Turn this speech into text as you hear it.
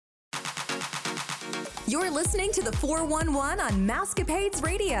You're listening to the 411 on Mousecapades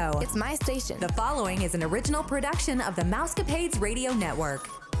Radio. It's my station. The following is an original production of the Mousecapades Radio Network.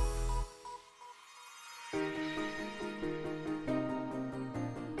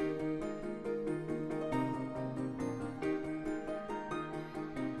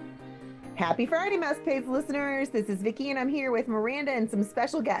 Happy Friday, Mousecapades listeners. This is Vicki, and I'm here with Miranda and some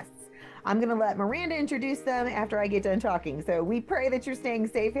special guests. I'm going to let Miranda introduce them after I get done talking. So we pray that you're staying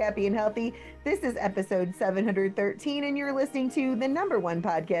safe, happy, and healthy. This is episode 713, and you're listening to the #1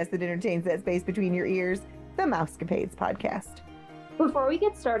 podcast that entertains that space between your ears, the Mousecapades Podcast. Before we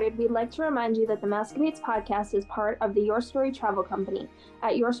get started, we'd like to remind you that the Mousecapades Podcast is part of the Your Story Travel Company.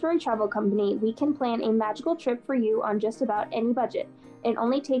 At Your Story Travel Company, we can plan a magical trip for you on just about any budget. It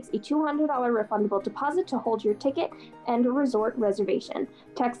only takes a $200 refundable deposit to hold your ticket and a resort reservation.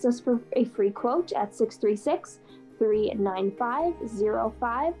 Text us for a free quote at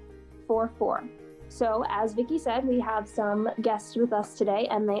 636-395-0544. So, as Vicki said, we have some guests with us today,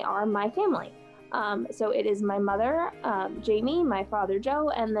 and they are my family. So it is my mother, Jamie, my father,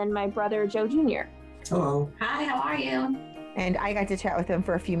 Joe, and then my brother, Joe Jr. Hello. Hi, how are you? And I got to chat with them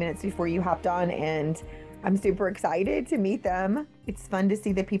for a few minutes before you hopped on, and I'm super excited to meet them. It's fun to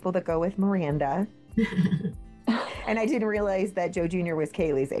see the people that go with Miranda. And I didn't realize that Joe Jr. was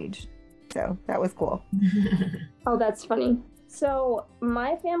Kaylee's age. So that was cool. Oh, that's funny. So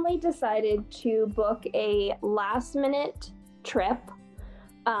my family decided to book a last minute trip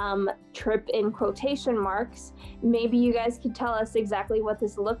in quotation marks. Maybe you guys could tell us exactly what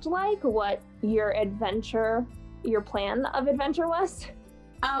this looked like, what your plan of adventure was.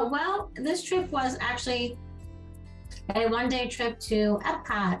 Well, this trip was actually a one-day trip to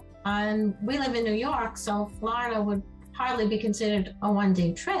Epcot. We live in New York, so Florida would hardly be considered a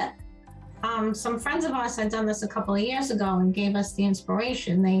one-day trip. Some friends of ours had done this a couple of years ago and gave us the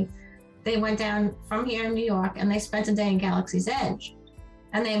inspiration. They went down from here in New York and they spent a day in Galaxy's Edge.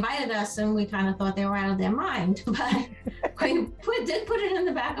 And they invited us, and we kind of thought they were out of their mind. But we did put it in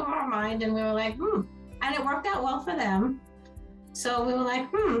the back of our mind, and we were like, And it worked out well for them. So we were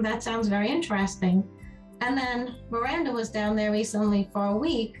like, that sounds very interesting. And then Miranda was down there recently for a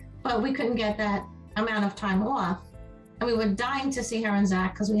week, but we couldn't get that amount of time off. And we were dying to see her and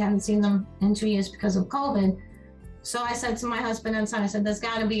Zach because we hadn't seen them in 2 years because of COVID. So I said to my husband and son, I said, there's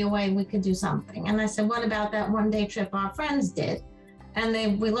got to be a way we could do something. And I said, what about that one-day trip our friends did? And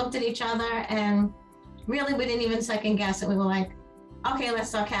we looked at each other, and really we didn't even second guess it. We were like, okay, let's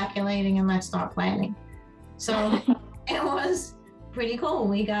start calculating and let's start planning. So it was pretty cool.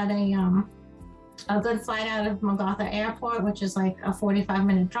 We got a good flight out of MacArthur Airport, which is like a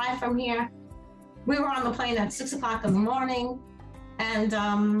 45-minute drive from here. We were on the plane at 6 o'clock in the morning,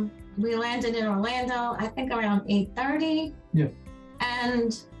 and we landed in Orlando, I think around 8:30. Yeah.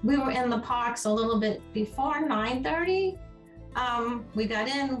 And we were in the parks a little bit before 9:30. We got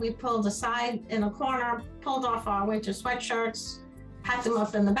in, we pulled aside in a corner, pulled off our winter sweatshirts, packed them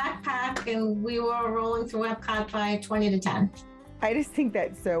up in the backpack, and we were rolling through Epcot by 20 to 10. I just think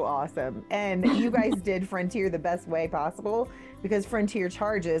that's so awesome. And you guys did Frontier the best way possible, because Frontier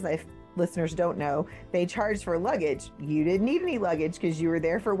charges, if listeners don't know, they charge for luggage. You didn't need any luggage because you were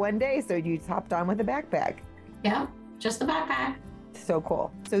there for one day, so you just hopped on with a backpack. Yeah, just the backpack. So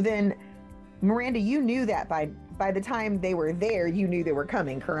cool. So then, Miranda, you knew that by the time they were there, you knew they were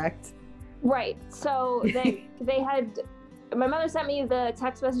coming, correct? Right. So they had, my mother sent me the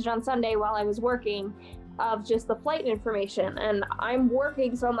text message on Sunday while I was working of just the flight information, and I'm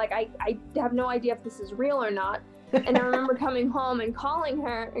working, so I'm like, I have no idea if this is real or not. And I remember coming home and calling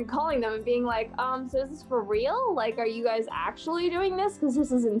them and being like, so is this for real? Like, are you guys actually doing this? Because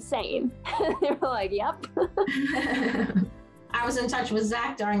this is insane. They were like, yep. I was in touch with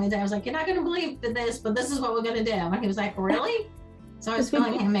Zach during the day. I was like, you're not going to believe this, but this is what we're going to do. And he was like, really? So I was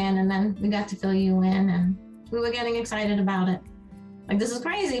filling him in, and then we got to fill you in, and we were getting excited about it. Like, this is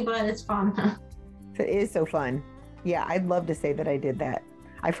crazy, but it's fun. It is so fun. Yeah, I'd love to say that I did that.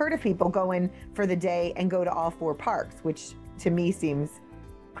 I've heard of people going for the day and go to all 4 parks, which to me seems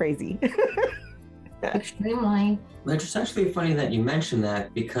crazy. Extremely. It's actually funny that you mentioned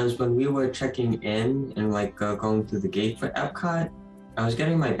that, because when we were checking in and going through the gate for Epcot, I was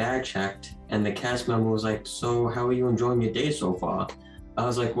getting my bag checked, and the cast member was like, so how are you enjoying your day so far? I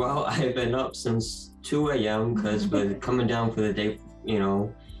was like, well, I've been up since 2 a.m. because we're coming down for the day,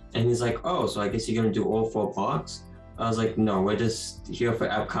 and he's like, oh, so I guess you're going to do all 4 parks? I was like, no, we're just here for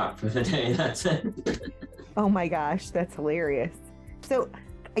Epcot for the day. That's it. Oh my gosh, that's hilarious. So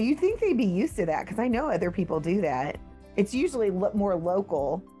you think they'd be used to that? Because I know other people do that. It's usually more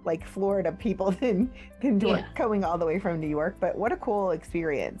local, like Florida people than going all the way from New York. But what a cool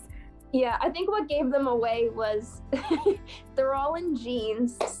experience. Yeah, I think what gave them away was they're all in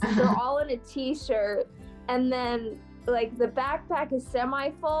jeans, they're all in a t-shirt, and then like the backpack is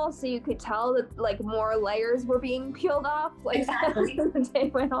semi-full, so you could tell that like more layers were being peeled off like Exactly. as the day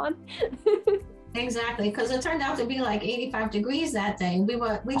went on. Exactly, because it turned out to be like 85 degrees that day.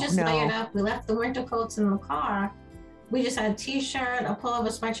 We just no. layered up. We left the winter coats in the car. We just had a t-shirt, a pullover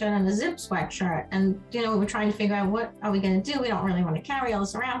sweatshirt, and a zip sweatshirt. And we were trying to figure out what are we going to do. We don't really want to carry all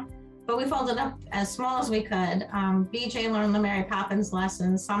this around. But we folded up as small as we could. BJ learned the Mary Poppins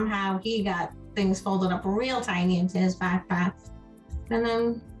lesson. Somehow he got things folded up real tiny into his backpack. And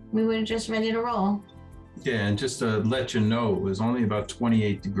then we were just ready to roll. Yeah, and just to let you know, it was only about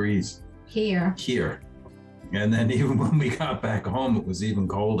 28 degrees Here. And then even when we got back home, it was even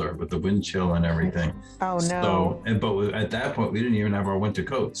colder with the wind chill and everything. Oh, no. So, but at that point, we didn't even have our winter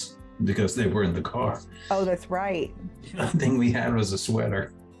coats because they were in the car. Oh, that's right. The only thing we had was a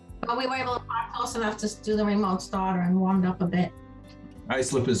sweater. But we were able to park close enough to do the remote starter and warmed up a bit.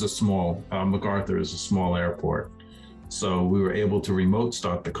 Islip is a small, MacArthur is a small airport. So we were able to remote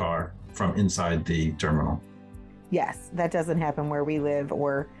start the car from inside the terminal. Yes, that doesn't happen where we live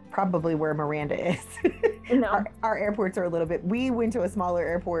or probably where Miranda is. No. Our airports are a little bit, we went to a smaller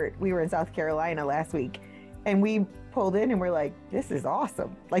airport. We were in South Carolina last week and we pulled in and we're like, this is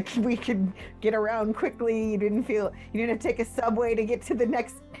awesome. Like we could get around quickly. You didn't have to take a subway to get to the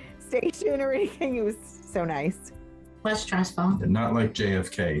next station or anything. It was so nice. Less stressful. And not like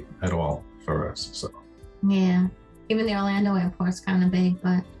JFK at all for us. So Yeah. Even the Orlando airport's kind of big,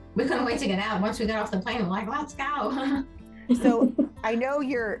 but we couldn't wait to get out. Once we got off the plane, we're like, let's go. So I know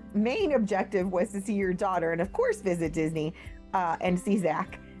your main objective was to see your daughter and of course visit Disney and see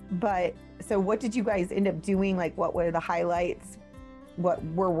Zach. But so what did you guys end up doing? Like what were the highlights? What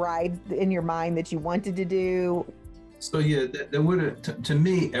were rides in your mind that you wanted to do? So yeah, there would to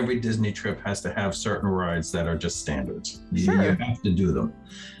me, every Disney trip has to have certain rides that are just standards. Sure. You have to do them.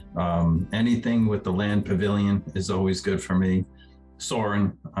 Anything with the land pavilion is always good for me.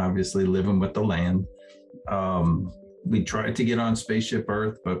 Soarin', obviously living with the land. We tried to get on Spaceship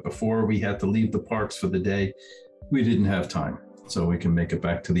Earth, but before we had to leave the parks for the day, we didn't have time. So we can make it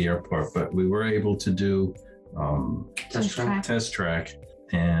back to the airport, but we were able to do test track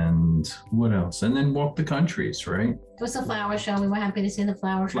and what else? And then walk the countries, right? It was a flower show. We were happy to see the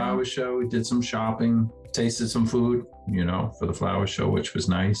flower show. We did some shopping, tasted some food, for the flower show, which was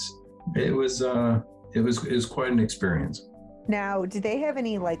nice. It was quite an experience. Now, did they have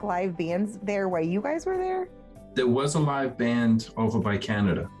any like live bands there while you guys were there? There was a live band over by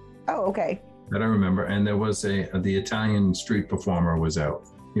Canada Oh, okay. that I remember, and there was the Italian street performer was out.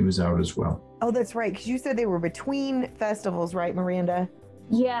 He was out as well. Oh, that's right. Because you said they were between festivals, right, Miranda?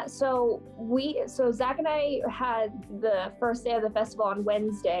 Yeah, so Zach and I had the first day of the festival on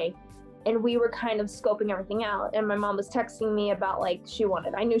Wednesday, and we were kind of scoping everything out. And my mom was texting me about I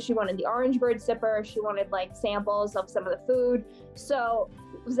knew she wanted the orange bird sipper. She wanted like samples of some of the food. So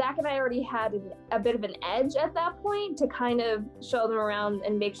Zach and I already had a bit of an edge at that point to kind of show them around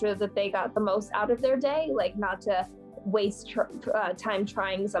and make sure that they got the most out of their day, like not to waste time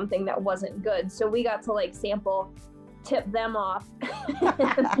trying something that wasn't good. So we got to sample, tip them off.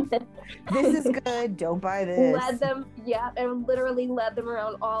 This is good. Don't buy this. And literally led them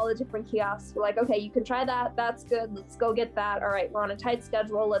around all the different kiosks. We're like, okay, you can try that. That's good. Let's go get that. All right, we're on a tight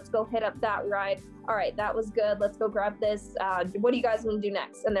schedule. Let's go hit up that ride. All right, that was good. Let's go grab this. What do you guys want to do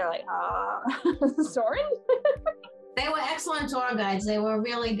next? And they're like, Soarin'? They were excellent tour guides. They were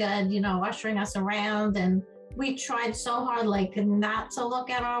really good, ushering us around. And we tried so hard, not to look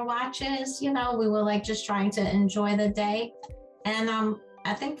at our watches. We were just trying to enjoy the day. And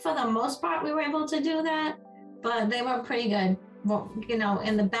I think for the most part, we were able to do that. But they were pretty good. Well,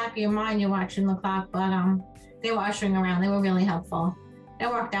 in the back of your mind, you're watching the clock. But they were ushering around. They were really helpful. It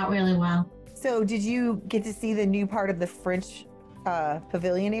worked out really well. So did you get to see the new part of the French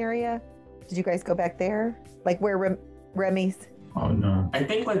pavilion area? Did you guys go back there? Like where Remy's? Oh, no. I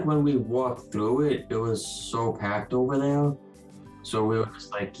think when we walked through it, it was so packed over there. So we were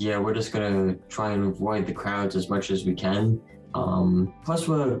just we're just gonna try and avoid the crowds as much as we can. Plus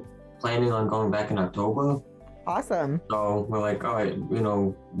we're planning on going back in October. Awesome. So we're like, all right,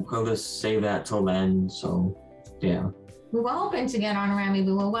 we'll just save that till then. So yeah. We were hoping to get on Remy.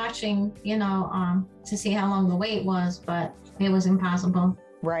 We were watching, to see how long the wait was, but it was impossible.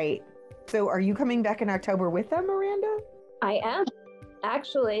 Right. So are you coming back in October with them, Miranda? I am.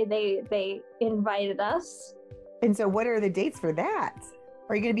 Actually, they invited us. And so what are the dates for that?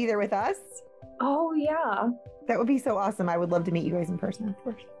 Are you going to be there with us? Oh, yeah. That would be so awesome. I would love to meet you guys in person, of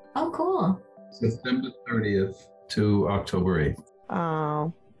course. Oh, cool. September 30th to October 8th.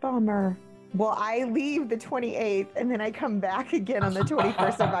 Oh, bummer. bummer. Well, I leave the 28th and then I come back again on the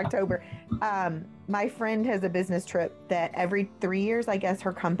 21st of October. My friend has a business trip that every 3 years, I guess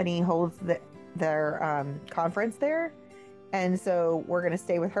her company holds their conference there. And so we're going to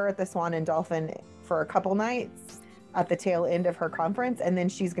stay with her at the Swan and Dolphin for a couple nights at the tail end of her conference. And then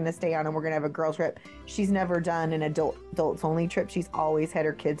she's going to stay on and we're going to have a girl trip. She's never done an adults only trip. She's always had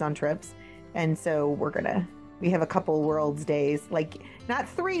her kids on trips. And so we have a couple World's Days, like not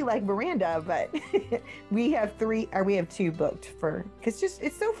 3 like Miranda, but we have 2 booked because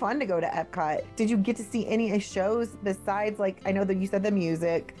it's so fun to go to Epcot. Did you get to see any shows besides, like, I know that you said the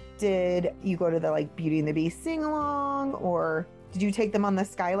music? Did you go to the like Beauty and the Beast sing along, or did you take them on the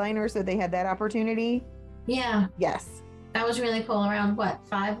Skyliner so they had that opportunity? Yeah. Yes. That was really cool. Around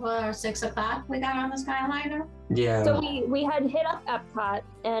 5 or 6 o'clock we got on the Skyliner. Yeah. So we had hit up Epcot,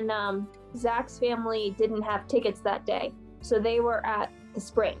 and Zach's family didn't have tickets that day, so they were at the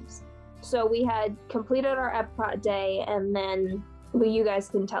Springs. So we had completed our Epcot day, and then you guys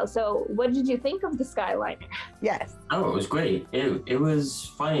can tell. So what did you think of the Skyliner? Yes. Oh, it was great. It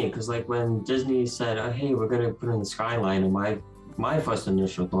was funny because like when Disney said, "Oh, hey, we're gonna put in the Skyliner," my first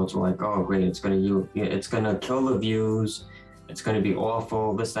initial thoughts were like, "Oh, great! It's gonna kill the views. It's gonna be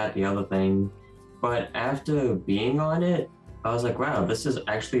awful. This, that, the other thing." But after being on it, I was like, wow, this is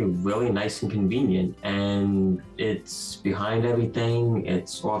actually really nice and convenient. And it's behind everything.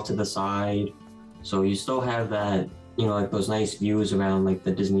 It's off to the side. So you still have that, like those nice views around like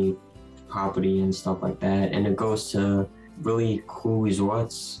the Disney property and stuff like that. And it goes to really cool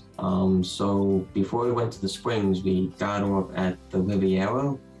resorts. So before we went to the Springs, we got off at the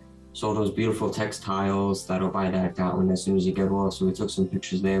Riviera. So those beautiful textiles that'll buy that fountain as soon as you get off. So we took some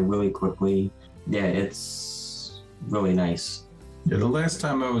pictures there really quickly. Yeah, it's really nice. Yeah, the last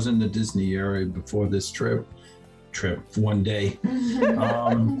time I was in the Disney area before this trip one day,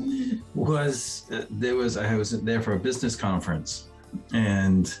 I was there for a business conference,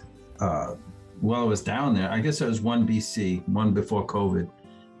 and while I was down there, I guess it was one before COVID,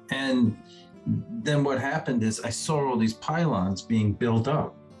 and then what happened is I saw all these pylons being built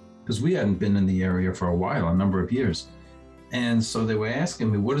up because we hadn't been in the area for a number of years. And so they were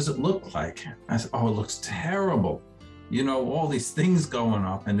asking me, what does it look like? I said, oh, it looks terrible. All these things going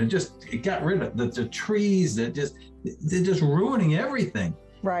up, and it got rid of the trees. They're just ruining everything.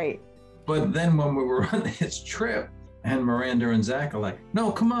 Right. But then when we were on this trip, and Miranda and Zach are like, no,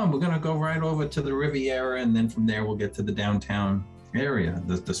 come on, we're going to go right over to the Riviera. And then from there, we'll get to the downtown area,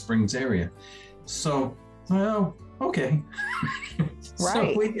 the Springs area. So, well, okay. Right.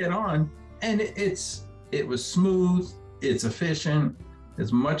 So we get on, and it was smooth. It's efficient.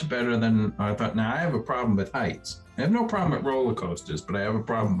 It's much better than I thought. Now, I have a problem with heights. I have no problem with roller coasters, but I have a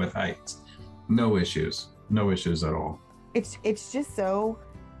problem with heights. No issues at all. It's just so,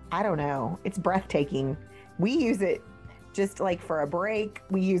 I don't know. It's breathtaking. We use it just like for a break.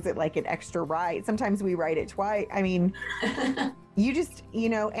 We use it like an extra ride. Sometimes we ride it twice. I mean, you just,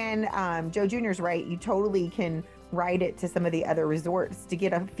 and Joe Jr.'s right. You totally can ride it to some of the other resorts to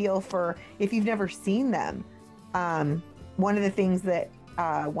get a feel for if you've never seen them. One of the things that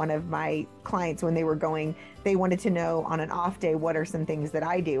one of my clients, when they were going, they wanted to know on an off day, what are some things that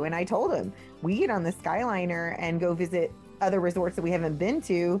I do? And I told them, we get on the Skyliner and go visit other resorts that we haven't been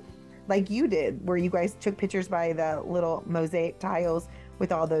to, like you did, where you guys took pictures by the little mosaic tiles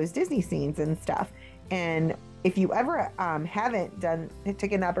with all those Disney scenes and stuff. And if you ever haven't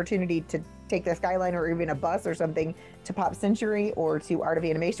taken the opportunity to take the Skyliner or even a bus or something to Pop Century or to Art of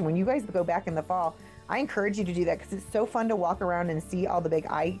Animation, when you guys go back in the fall, I encourage you to do that because it's so fun to walk around and see all the big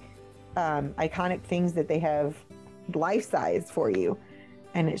iconic things that they have life-size for you.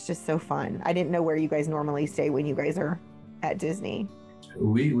 And it's just so fun. I didn't know where you guys normally stay when you guys are at Disney.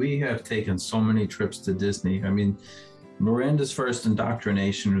 We have taken so many trips to Disney. I mean, Miranda's first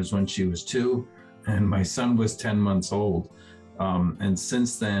indoctrination was when she was 2, and my son was 10 months old. And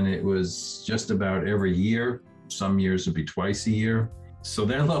since then, it was just about every year. Some years would be twice a year. So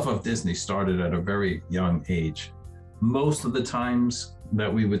their love of Disney started at a very young age. Most of the times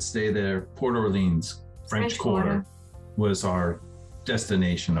that we would stay there, Port Orleans, French Quarter was our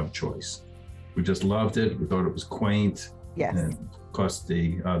destination of choice. We just loved it. We thought it was quaint. Yes. And of course,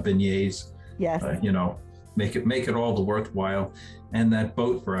 the beignets, yes. Make it all the worthwhile. And that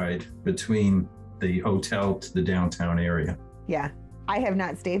boat ride between the hotel to the downtown area. Yeah. I have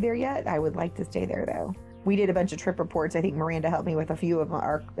not stayed there yet. I would like to stay there though. We did a bunch of trip reports. I think Miranda helped me with a few of them,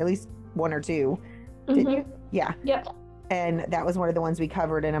 or at least 1 or 2. Did you? Yeah. Yep. And that was one of the ones we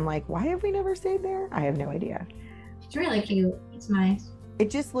covered. And I'm like, why have we never stayed there? I have no idea. It's really cute. It's nice.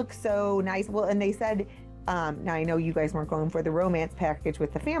 It just looks so nice. Well, and they said Now I know you guys weren't going for the romance package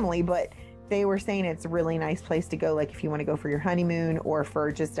with the family, but they were saying it's a really nice place to go, like if you want to go for your honeymoon or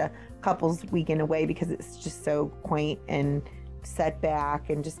for just a couple's weekend away, because it's just so quaint and set back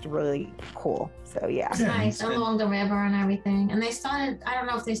and just really cool. So yeah. It's nice along the river and everything. And they started, I don't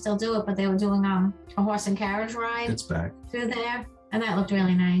know if they still do it, but they were doing a horse and carriage ride It's back. through there. And that looked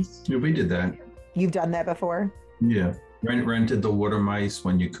really nice. Yeah, we did that. You've done that before? Yeah. Rented the water mice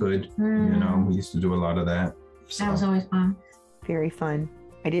when you could. You know, we used to do a lot of that. So. That was always fun. Very fun.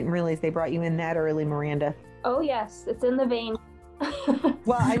 I didn't realize they brought you in that early, Miranda. Oh yes, it's in the vein.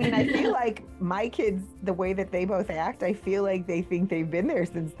 Well, I mean, I feel like my kids, the way that they both act, I feel like they think they've been there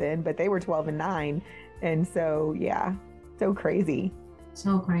since then, but they were 12 and 9. And so, yeah, so crazy.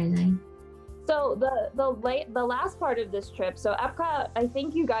 So crazy. So the last part of this trip, so Epcot, I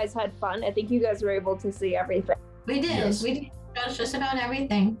think you guys had fun. I think you guys were able to see everything. We did. Yes. We did just about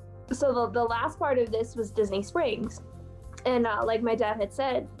everything. So the last part of this was Disney Springs. And like my dad had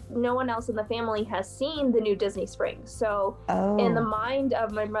said, no one else in the family has seen the new Disney Springs. So in the mind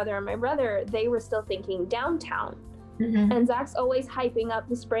of my mother and my brother, they were still thinking downtown. Mm-hmm. And Zach's always hyping up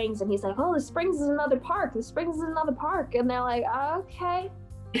the Springs, and he's like, "Oh, the Springs is another park. The Springs is another park." And they're like, "Okay,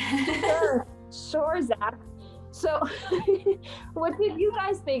 sure, Zach." So, what did you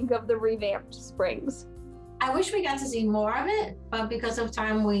guys think of the revamped Springs? I wish we got to see more of it, but because of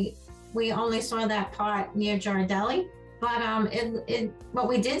time, we only saw that part near Ghirardelli. But what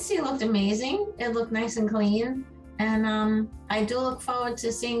we did see looked amazing. It looked nice and clean, and I do look forward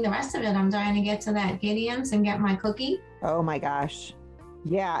to seeing the rest of it. I'm dying to get to that Gideon's and get my cookie. Oh my gosh.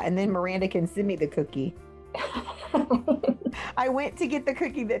 Yeah, and then Miranda can send me the cookie. I went to get the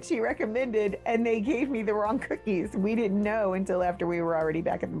cookie that she recommended, and they gave me the wrong cookies. We didn't know until after we were already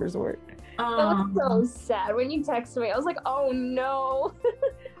back at the resort. That was so sad. When you texted me, I was like, "Oh no."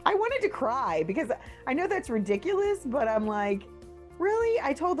 I wanted to cry because I know that's ridiculous, but I'm like, really?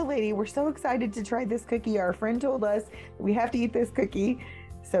 I told the lady, we're so excited to try this cookie. Our friend told us we have to eat this cookie.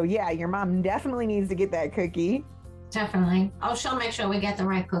 So yeah, your mom definitely needs to get that cookie. Definitely. Oh, she'll make sure we get the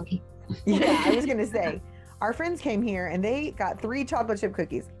right cookie. Yeah, I was going to say, our friends came here and they got 3 chocolate chip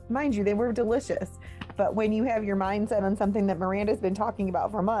cookies. Mind you, they were delicious. But when you have your mindset on something that Miranda's been talking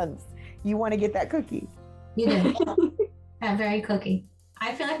about for months, you want to get that cookie. You did. That very cookie.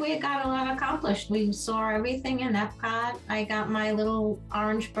 I feel like we got a lot accomplished. We saw everything in Epcot. I got my little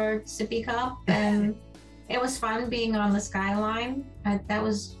orange bird sippy cup, and it was fun being on the skyline. That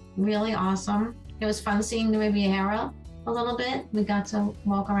was really awesome. It was fun seeing the Riviera a little bit. We got to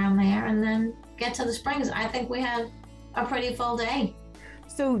walk around there and then get to the Springs. I think we had a pretty full day.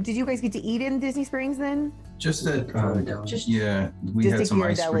 So did you guys get to eat in Disney Springs then? Just at, Just- yeah, we Just had at some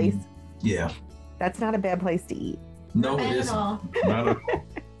ice Ghirardelli's? cream. Yeah. That's not a bad place to eat. No, Not it at isn't. all. Not at all.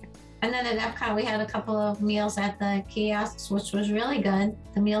 And then at Epcot, we had a couple of meals at the kiosks, which was really good.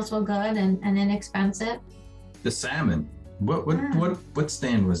 The meals were good and inexpensive. The salmon. What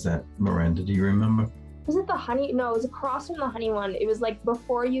stand was that, Miranda? Do you remember? Was it the honey? No, it was across from the honey one. It was like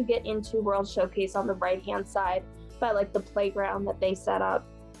before you get into World Showcase on the right-hand side by like the playground that they set up.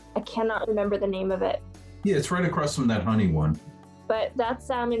 I cannot remember the name of it, Yeah, it's right across from that honey one. but that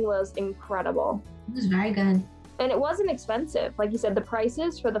salmon was incredible. It was very good. And it wasn't expensive. Like you said, the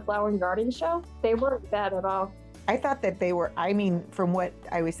prices for the Flower and Garden show, they weren't bad at all. I thought that they were, I mean, from what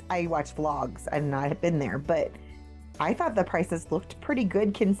I watched vlogs and not have been there, but I thought the prices looked pretty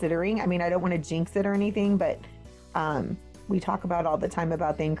good considering. I mean, I don't want to jinx it or anything, but we talk about all the time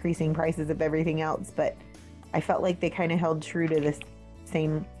about the increasing prices of everything else, but I felt like they kind of held true to this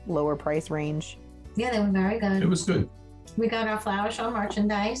same lower price range. Yeah, they were very good. It was good. We got our flower show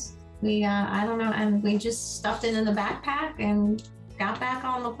merchandise. We, I don't know, and we just stuffed it in the backpack and got back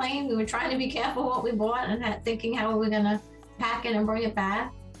on the plane. We were trying to be careful what we bought and thinking how we were going to pack it and bring it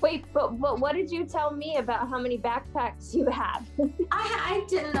back. Wait, but what did you tell me about how many backpacks you had? I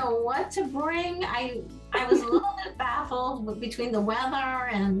didn't know what to bring. I was a little bit baffled between the weather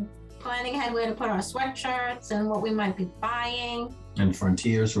and planning ahead where to put our sweatshirts and what we might be buying. And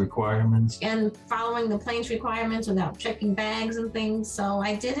Frontier's requirements. And following the plane's requirements without checking bags and things. So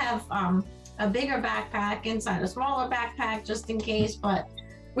I did have a bigger backpack inside a smaller backpack just in case, but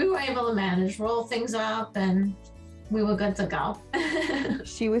we were able to manage, roll things up, and we were good to go.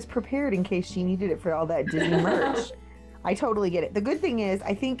 She was prepared in case she needed it for all that Disney merch. I totally get it. The good thing is,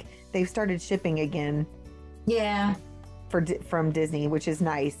 I think they've started shipping again Yeah. from Disney, which is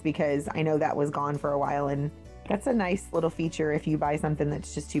nice because I know that was gone for a while, and that's a nice little feature if you buy something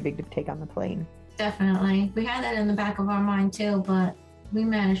that's just too big to take on the plane. Definitely. We had that in the back of our mind too, but we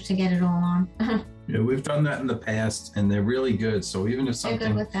managed to get it all on. Yeah, we've done that in the past, and they're really good. So even if They're good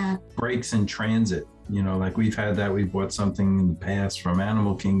something with that. breaks in transit, like we've had that, we bought something in the past from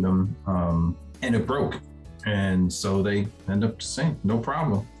Animal Kingdom, and it broke. And so they end up saying, no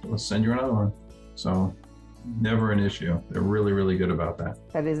problem, we'll send you another one. So never an issue. They're really, really good about that.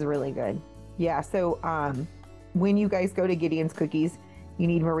 That is really good. Yeah. So when you guys go to Gideon's Cookies, you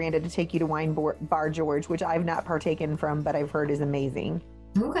need Miranda to take you to Wine Bar George, which I've not partaken from, but I've heard is amazing.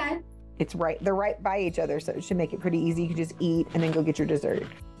 Okay. It's right. They're right by each other, so it should make it pretty easy. You can just eat and then go get your dessert.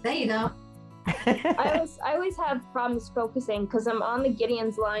 There you go. I always have problems focusing because I'm on the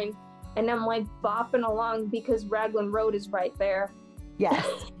Gideon's line and I'm like bopping along because Raglan Road is right there. Yes.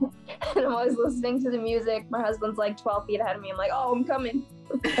 And I'm always listening to the music. My husband's like 12 feet ahead of me. I'm like, oh, I'm coming.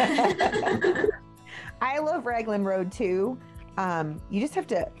 I love Raglan Road too. You just have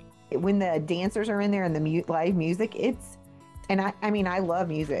to, when the dancers are in there and the live music, I love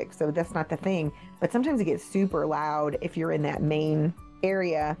music, so that's not the thing. But sometimes it gets super loud if you're in that main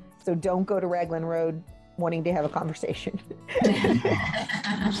area. So don't go to Raglan Road wanting to have a conversation. Have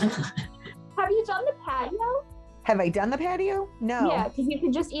you done the patio? Have I done the patio? No. Yeah, because you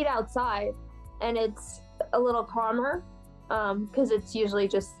can just eat outside and it's a little calmer because it's usually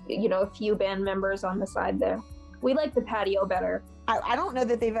just, a few band members on the side there. We like the patio better. I don't know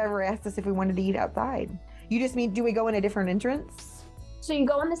that they've ever asked us if we wanted to eat outside. You just mean, do we go in a different entrance? So you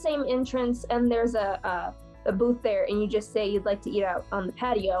go in the same entrance and there's a booth there and you just say you'd like to eat out on the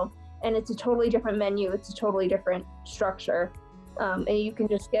patio and it's a totally different menu. It's a totally different structure. And you can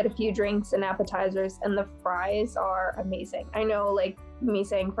just get a few drinks and appetizers and the fries are amazing. I know like me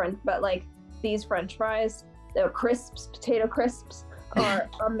saying French, but like these French fries, the crisps, potato crisps are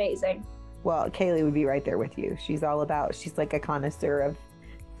amazing. Well, Kaylee would be right there with you. She's like a connoisseur of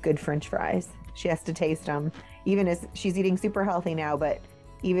good French fries. She has to taste them, even as she's eating super healthy now, but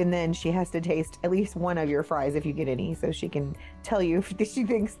even then she has to taste at least one of your fries if you get any, so she can tell you if she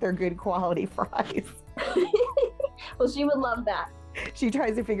thinks they're good quality fries. Well, she would love that. She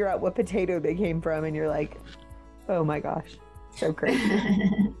tries to figure out what potato they came from, and you're like, oh my gosh, so crazy.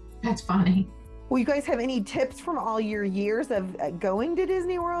 That's funny. Well, you guys have any tips from all your years of going to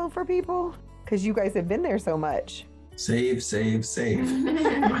Disney World for people? Because you guys have been there so much. Save.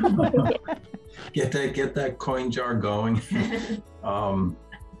 Get that coin jar going.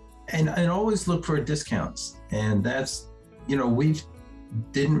 And always look for discounts. And that's, we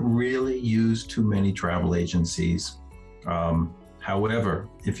didn't really use too many travel agencies. However,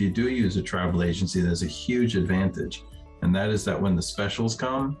 if you do use a travel agency, there's a huge advantage. And that is that when the specials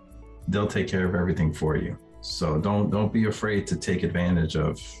come, they'll take care of everything for you. So don't be afraid to take advantage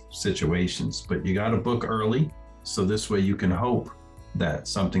of situations, but you got to book early. So this way you can hope that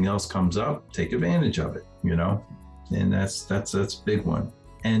something else comes up, take advantage of it, and that's a big one.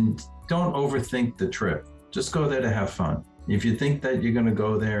 And don't overthink the trip. Just go there to have fun. If you think that you're going to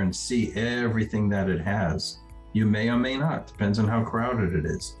go there and see everything that it has, you may or may not, depends on how crowded it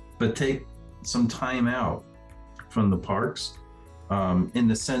is, but take some time out from the parks, in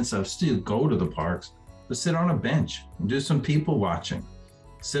the sense of still go to the parks, but sit on a bench and do some people watching.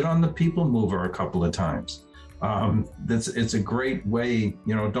 Sit on the people mover a couple of times. It's a great way,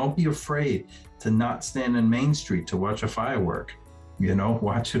 don't be afraid to not stand in Main Street to watch a firework,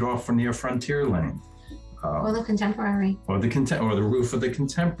 watch it off near Frontierland. Or the Contemporary. Or the roof of the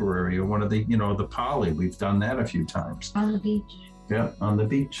Contemporary, or one of the, the Poly. We've done that a few times. On the beach. Yeah, on the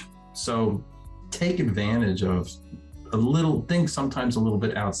beach. So take advantage of things sometimes a little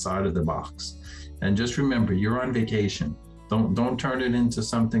bit outside of the box. And just remember, you're on vacation. Don't turn it into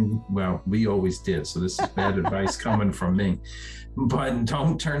something, well, we always did, so this is bad advice coming from me, but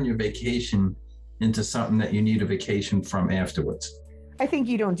don't turn your vacation into something that you need a vacation from afterwards. I think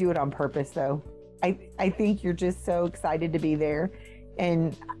you don't do it on purpose, though. I think you're just so excited to be there.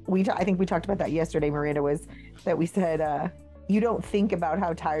 And I think we talked about that yesterday, Miranda, was that we said, you don't think about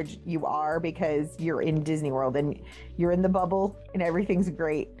how tired you are because you're in Disney World and you're in the bubble and everything's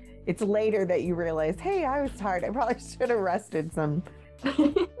great. It's later that you realize, hey, I was tired. I probably should have rested some.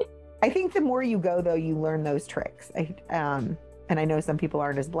 I think the more you go, though, you learn those tricks. And I know some people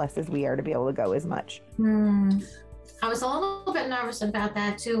aren't as blessed as we are to be able to go as much. I was a little bit nervous about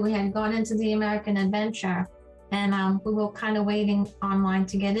that, too. We had gone into the American Adventure and we were kind of waiting online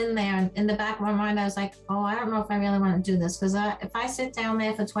to get in there. And in the back of my mind, I was like, oh, I don't know if I really want to do this, because if I sit down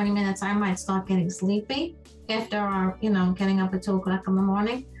there for 20 minutes, I might start getting sleepy after our, getting up at 2 o'clock in the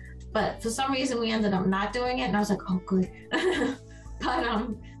morning. But for some reason, we ended up not doing it. And I was like, oh, good. But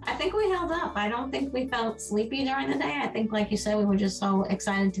I think we held up. I don't think we felt sleepy during the day. I think, like you said, we were just so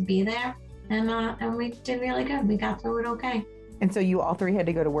excited to be there. And we did really good. We got through it okay. And so you all three had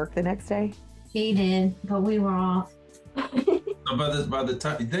to go to work the next day? He did, but we were off. So by the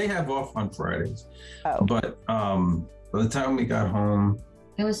time they have off on Fridays, Oh. but by the time we got home,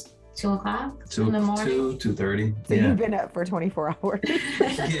 It was 2 o'clock in 2, the morning. 2:30. So Yeah. you've been up for 24 hours.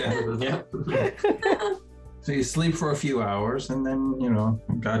 Yeah. Yep. So you sleep for a few hours and then,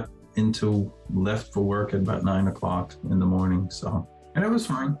 left for work at about 9 o'clock in the morning. So, and it was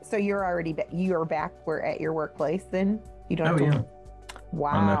fine. So you're back at your workplace then? You don't Oh, have to. yeah.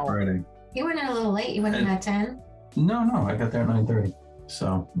 On that Wow. Friday. You went in a little late. You went in at 10. No, I got there at 9:30.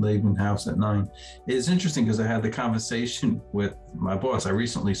 So leaving the house at 9. It's interesting because I had the conversation with my boss. I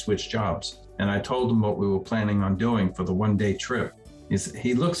recently switched jobs and I told him what we were planning on doing for the 1-day trip.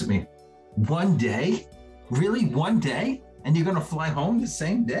 He looks at me, 1 day? Really, 1 day? And you're going to fly home the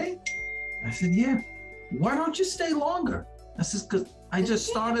same day? I said, yeah. Why don't you stay longer? I said, because I just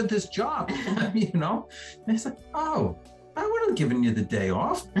started this job, And he's like, oh, I would have given you the day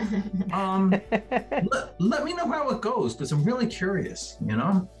off. Let me know how it goes because I'm really curious.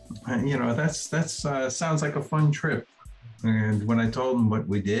 That's sounds like a fun trip. And when I told him what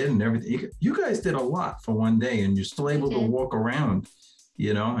we did and everything, you guys did a lot for 1 day, and you're still able to walk around,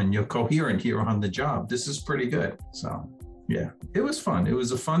 and you're coherent here on the job. This is pretty good. So yeah, it was fun. It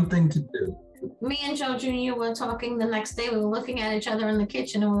was a fun thing to do. Me and Joe Jr. were talking the next day. We were looking at each other in the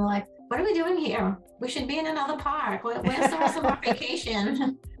kitchen and we were like, what are we doing here? We should be in another park. Where's the rest of our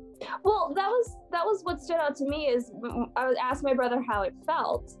vacation? Well, that was what stood out to me is I asked my brother how it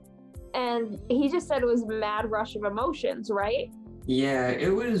felt, and he just said it was a mad rush of emotions, right? Yeah,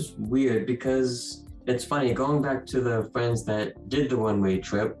 it was weird because it's funny going back to the friends that did the one-way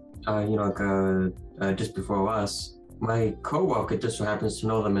trip. Just before us, my coworker just so happens to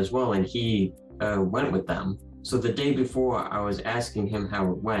know them as well, and he went with them. So the day before, I was asking him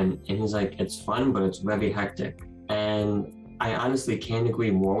how it went, and he's like, "It's fun, but it's very hectic." And I honestly can't agree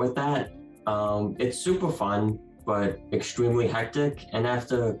more with that. It's super fun, but extremely hectic. And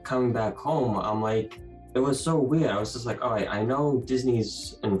after coming back home, I'm like, it was so weird. I was just like, all right, I know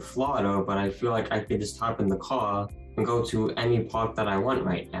Disney's in Florida, but I feel like I could just hop in the car and go to any park that I want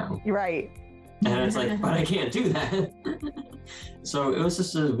right now. You're right. And it's like, but I can't do that. So it was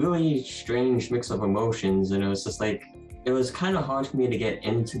just a really strange mix of emotions. And it was just like, it was kind of hard for me to get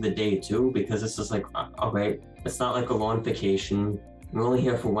into the day too, because it's just like, all right, it's not like a long vacation. We're only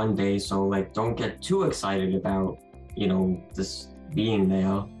here for 1 day. So like, don't get too excited about, this being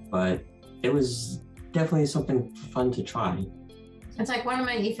there. But it was definitely something fun to try. It's like one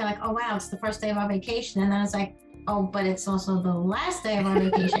minute you feel like, oh wow, it's the first day of our vacation. And then it's like, oh, but it's also the last day of our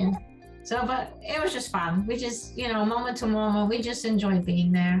vacation. So, but it was just fun. We just, moment to moment, we just enjoyed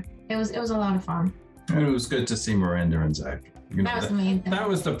being there. It was a lot of fun. And it was good to see Miranda and Zach. That was the main thing. That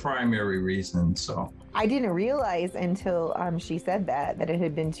was the primary reason. So I didn't realize until she said that it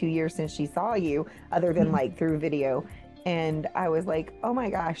had been 2 years since she saw you, other than like through video. And I was like, oh my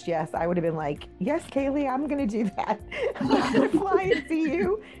gosh, yes. I would have been like, yes, Kaylee, I'm going to do that. I'm going to fly and see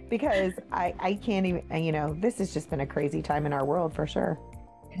you, because I can't even, this has just been a crazy time in our world for sure.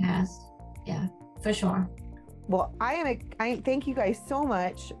 It has. Yeah, for sure. Well, I thank you guys so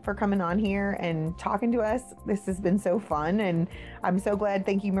much for coming on here and talking to us. This has been so fun, and I'm so glad.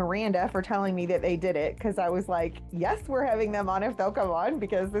 Thank you, Miranda, for telling me that they did it, because I was like, yes, we're having them on if they'll come on,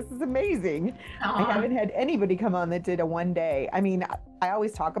 because this is amazing. I haven't had anybody come on that did a 1 day. I mean, I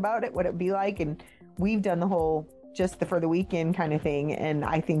always talk about it, what it'd be like, and we've done the whole for the weekend kind of thing, and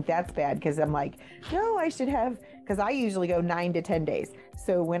I think that's bad, because I'm like, no, I should have, because I usually go 9 to 10 days.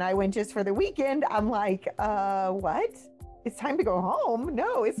 So when I went just for the weekend, I'm like, what? It's time to go home?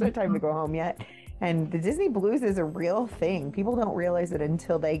 No, it's not time to go home yet. And the Disney Blues is a real thing. People don't realize it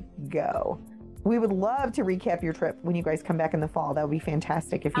until they go. We would love to recap your trip when you guys come back in the fall. That would be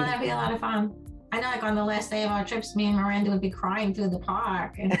fantastic. If you that'd be a lot of fun. I know, like on the last day of our trips, me and Miranda would be crying through the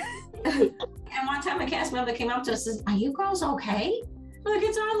park. And, and one time a cast member came up to us and says, are you girls okay? Like,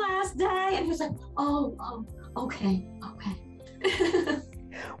 it's our last day. And he was like, oh, okay.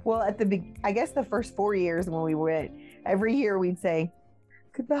 Well, I guess the first 4 years when we went, every year we'd say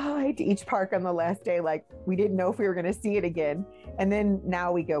goodbye to each park on the last day. Like, we didn't know if we were going to see it again. And then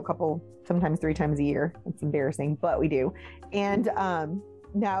now we go sometimes 3 times a year. It's embarrassing, but we do. And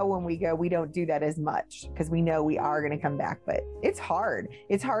now when we go, we don't do that as much, because we know we are going to come back. But it's hard.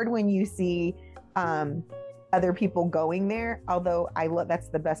 It's hard when you see other people going there. Although that's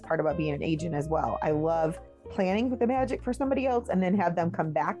the best part about being an agent as well. I love planning with the magic for somebody else and then have them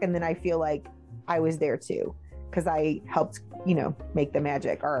come back, and then I feel like I was there too, because I helped make the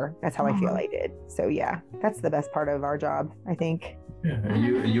magic, or that's how I feel I did. So yeah, that's the best part of our job, I think. Yeah, and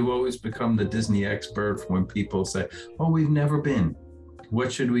you always become the Disney expert when people say, oh, we've never been,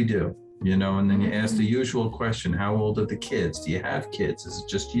 what should we do? you know, and then you ask the usual question, how old are the kids? Do you have kids? Is it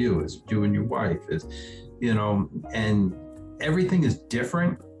just you? Is it you and your wife? You know, and everything is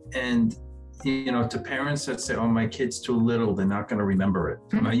different. And, you know, to parents that say, oh, my kid's too little, they're not going to remember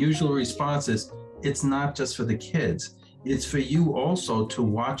it. My usual response is, it's not just for the kids. It's for you also to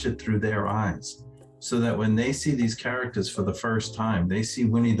watch it through their eyes, so that when they see these characters for the first time, they see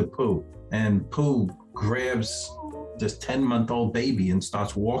Winnie the Pooh, and Pooh grabs this 10-month-old baby and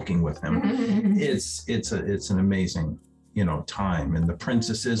starts walking with him. It's an amazing, you know, time, and the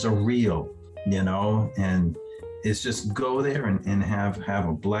princesses are real, you know, and it's just go there and have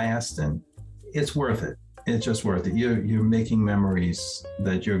a blast, and it's worth it. It's just worth it. You're making memories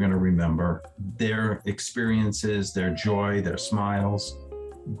that you're going to remember. Their experiences, their joy, their smiles,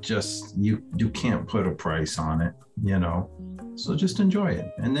 just you can't put a price on it, you know. So just enjoy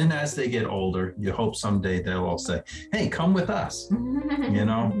it. And then as they get older, you hope someday they'll all say, hey, come with us. You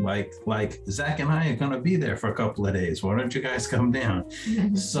know, like Zach and I are going to be there for a couple of days. Why don't you guys come down?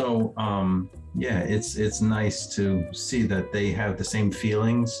 So, yeah, it's nice to see that they have the same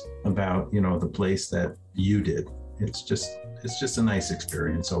feelings about, you know, the place that you did. It's just a nice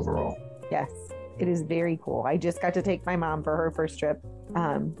experience overall. Yes, it is very cool. I just got to take my mom for her first trip.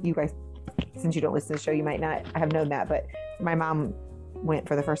 You guys, since you don't listen to the show, you might not have known that, but my mom went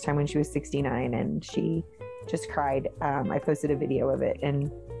for the first time when she was 69, and she just cried. I posted a video of it,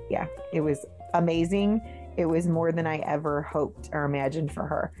 and yeah, it was amazing. It was more than I ever hoped or imagined for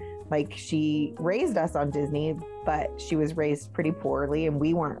her. Like, she raised us on Disney, but she was raised pretty poorly, and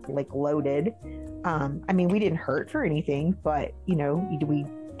we weren't like loaded. I mean, we didn't hurt for anything, but you know,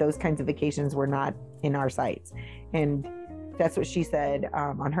 those kinds of vacations were not in our sights. And that's what she said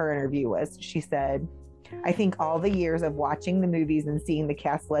on her interview was, she said, I think all the years of watching the movies and seeing the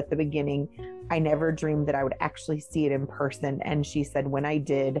castle at the beginning, I never dreamed that I would actually see it in person. And she said, when I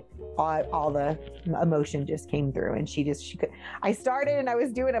did, all the emotion just came through, and she could. I started and I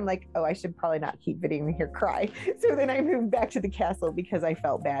was doing, I'm like, oh, I should probably not keep videoing her cry. So then I moved back to the castle because I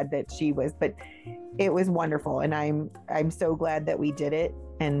felt bad that she was, but it was wonderful. And I'm so glad that we did it.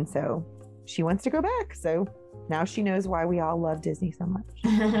 And so she wants to go back. So now she knows why we all love Disney so much.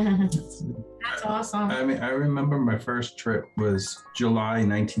 That's awesome. I mean, I remember my first trip was July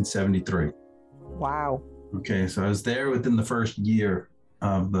 1973. Wow. Okay, so I was there within the first year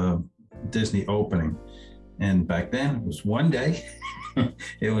of the Disney opening. And back then it was one day.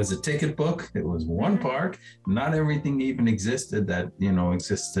 It was a ticket book. It was one park. Not everything even existed that, you know,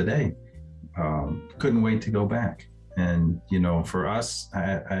 exists today. Couldn't wait to go back. And, you know, for us,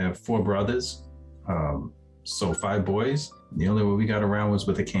 I have 4 brothers. So 5 boys. The only way we got around was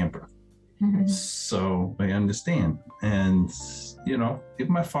with a camper. So I understand. And, you know,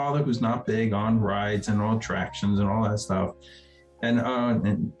 even my father, who's not big on rides and all attractions and all that stuff,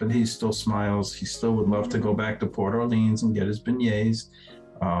 but he still smiles. He still would love to go back to Port Orleans and get his beignets.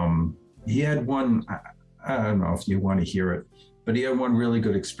 He had one, I don't know if you want to hear it, but he had one really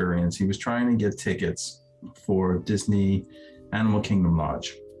good experience. He was trying to get tickets for Disney Animal Kingdom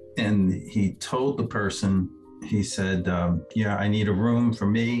Lodge. And he told the person, he said, yeah, I need a room for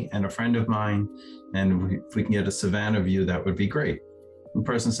me and a friend of mine. And if we can get a Savannah view, that would be great. The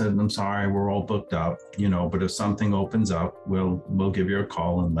person said, I'm sorry, we're all booked up, you know, but if something opens up, we'll give you a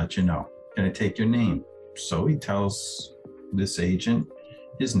call and let you know. Can I take your name? So he tells this agent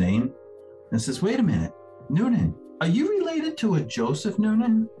his name and says, wait a minute, Noonan, are you related to a Joseph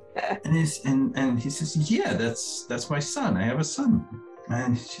Noonan? And he says, yeah, that's my son. I have a son.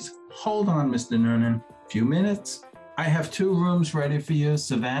 And she's, hold on, Mr. Noonan, a few minutes. I have 2 rooms ready for you,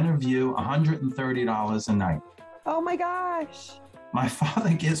 Savannah View, $130 a night. Oh my gosh. My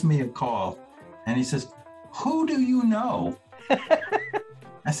father gives me a call and he says, who do you know?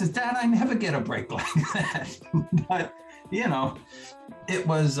 I said, Dad, I never get a break like that. But, you know, it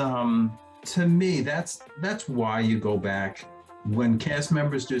was, to me, that's why you go back. When cast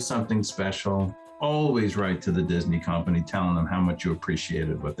members do something special, always write to the Disney company telling them how much you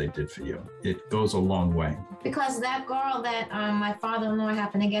appreciated what they did for you. It goes a long way. Because that girl that my father-in-law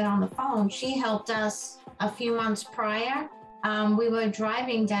happened to get on the phone, she helped us a few months prior. We were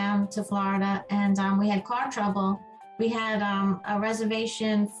driving down to Florida and we had car trouble. We had a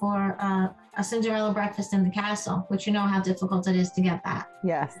reservation for a Cinderella breakfast in the castle, which you know how difficult it is to get that.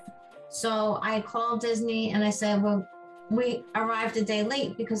 Yes. So I called Disney and I said, well, we arrived a day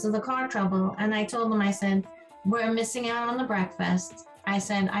late because of the car trouble. And I told them, I said, we're missing out on the breakfast. I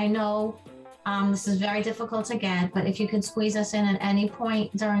said, I know this is very difficult to get, but if you could squeeze us in at any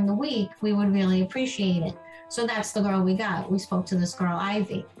point during the week, we would really appreciate it. So that's the girl we got. We spoke to this girl,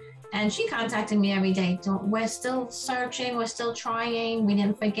 Ivy. And she contacted me every day. We're still searching. We're still trying. We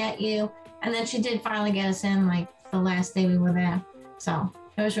didn't forget you. And then she did finally get us in like the last day we were there. So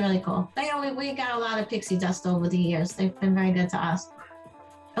it was really cool. We got a lot of pixie dust over the years. They've been very good to us.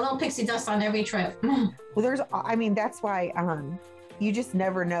 A little pixie dust on every trip. Well, that's why you just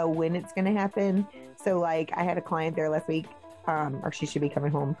never know when it's going to happen. So like I had a client there last week, or she should be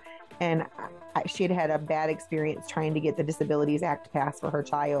coming home, and she had a bad experience trying to get the Disabilities Act passed for her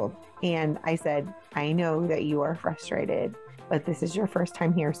child. And I said, I know that you are frustrated, but this is your first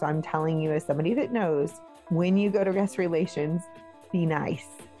time here. So I'm telling you, as somebody that knows, when you go to guest relations, be nice.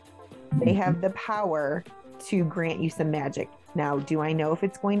 They have the power to grant you some magic. Now, do I know if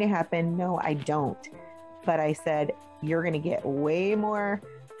it's going to happen? No, I don't. But I said, you're going to get way more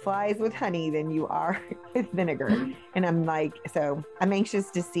flies with honey than you are with vinegar. And I'm like, so I'm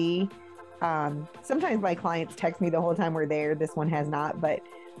anxious to see. Sometimes my clients text me the whole time we're there. This one has not, but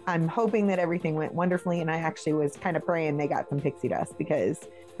I'm hoping that everything went wonderfully. And I actually was kind of praying they got some pixie dust, because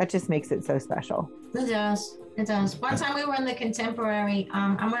that just makes it so special. It does. It does. One time we were in the Contemporary.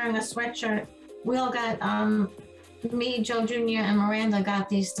 I'm wearing a sweatshirt. We all got, me, Joe Jr., and Miranda got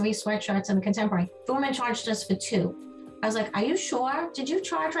these 3 sweatshirts in the Contemporary. The woman charged us for 2. I was like, are you sure? Did you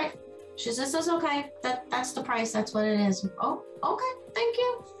charge right? She says, it's okay. That's the price. That's what it is. Oh, okay. Thank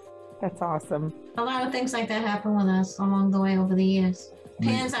you. That's awesome. A lot of things like that happen with us along the way over the years.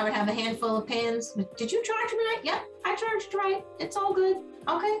 Pins, I would have a handful of pins. Did you charge me right? Yep, I charged right. It's all good.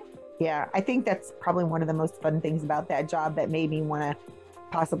 Okay. Yeah, I think that's probably one of the most fun things about that job that made me want to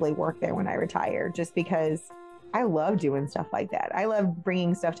possibly work there when I retire, just because I love doing stuff like that. I love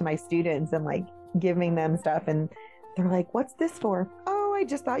bringing stuff to my students and like giving them stuff, and they're like, what's this for? Oh, I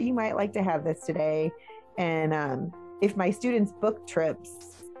just thought you might like to have this today. And if my students book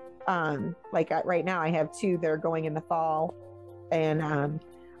trips, right now I have 2 that are going in the fall, and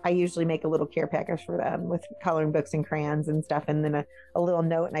I usually make a little care package for them with coloring books and crayons and stuff, and then a little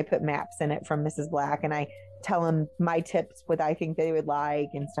note, and I put maps in it from Mrs. Black, and I tell them my tips, what I think they would like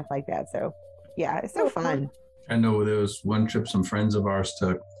and stuff like that. So yeah, it's so fun. I know there was one trip some friends of ours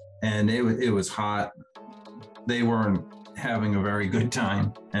took, and it was hot. They weren't having a very good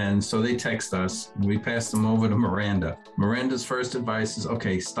time, and so they text us. We passed them over to Miranda. Miranda's first advice is,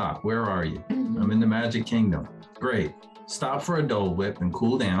 okay, stop. Where are you? I'm in the Magic Kingdom. Great. Stop for a Dole Whip and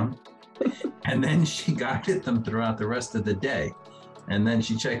cool down. And then she guided them throughout the rest of the day. And then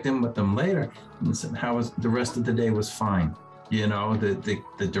she checked in with them later and said, how was the rest of the day? Was fine. You know, the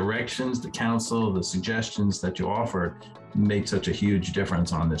directions, the counsel, the suggestions that you offered made such a huge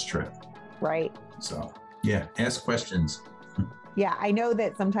difference on this trip. Right. So yeah, ask questions. Yeah, I know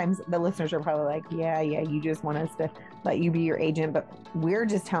that sometimes the listeners are probably like, yeah, you just want us to let you be your agent, but we're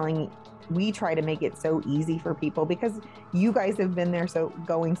just we try to make it so easy for people because you guys have been there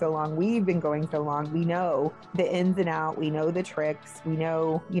going so long. We've been going so long. We know the ins and out. We know the tricks. We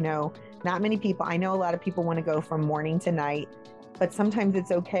know, not many people. I know a lot of people want to go from morning to night, but sometimes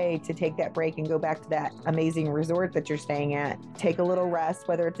it's okay to take that break and go back to that amazing resort that you're staying at. Take a little rest,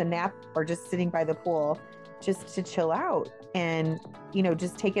 whether it's a nap or just sitting by the pool, just to chill out and,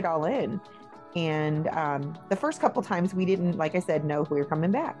 just take it all in. And the first couple times we didn't, like I said, know if we were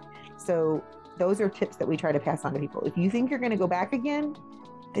coming back. So those are tips that we try to pass on to people. If you think you're going to go back again,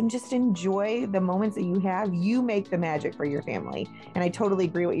 then just enjoy the moments that you have. You make the magic for your family. And I totally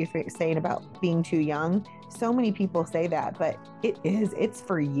agree what you're saying about being too young. So many people say that, but it's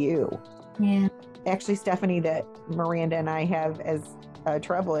for you. Yeah. Actually, Stephanie, that Miranda and I have as a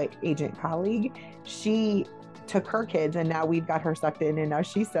travel agent colleague, she took her kids and now we've got her sucked in and now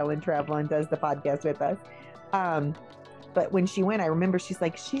she's selling travel and does the podcast with us. But when she went, I remember she's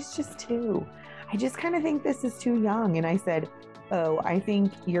like, she's just 2. I just kind of think this is too young. And I said, oh, I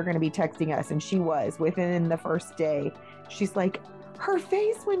think you're going to be texting us. And she was within the first day. She's like, her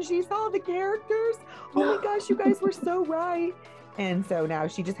face when she saw the characters. Oh my gosh, you guys were so right. And so now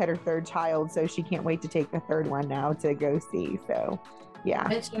she just had her 3rd child. So she can't wait to take the 3rd one now to go see. So yeah.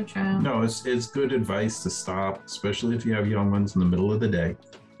 It's so true. No, it's good advice to stop, especially if you have young ones in the middle of the day.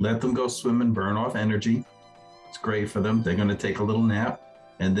 Let them go swim and burn off energy. It's great for them. They're going to take a little nap.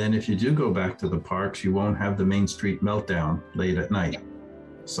 And then if you do go back to the parks, you won't have the Main Street meltdown late at night.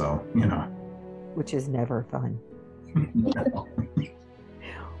 So, Which is never fun. No.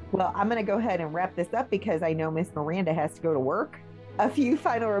 Well, I'm going to go ahead and wrap this up because I know Miss Miranda has to go to work. A few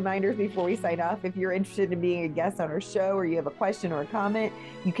final reminders before we sign off. If you're interested in being a guest on our show or you have a question or a comment,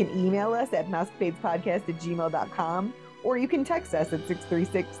 you can email us at mousecapadespodcast@gmail.com or you can text us at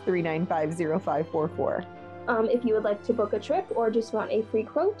 636-395-0544. If you would like to book a trip or just want a free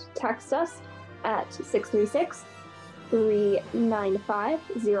quote, text us at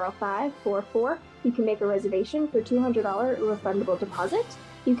 395-0544. You can make a reservation for $200 refundable deposit.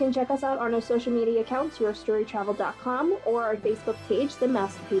 You can check us out on our social media accounts, yourstorytravel.com, or our Facebook page, The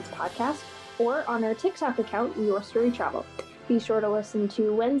Mousecapades Podcast, or on our TikTok account, Your Story Travel. Be sure to listen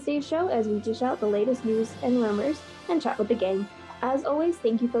to Wednesday's show as we dish out the latest news and rumors and chat with the gang. As always,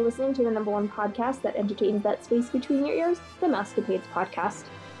 thank you for listening to the #1 podcast that entertains that space between your ears, The Mousecapades Podcast.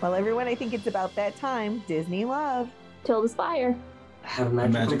 Well, everyone, I think it's about that time. Disney love. Till the spire. Have a A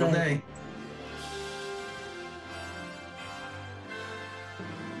magical magical day. day.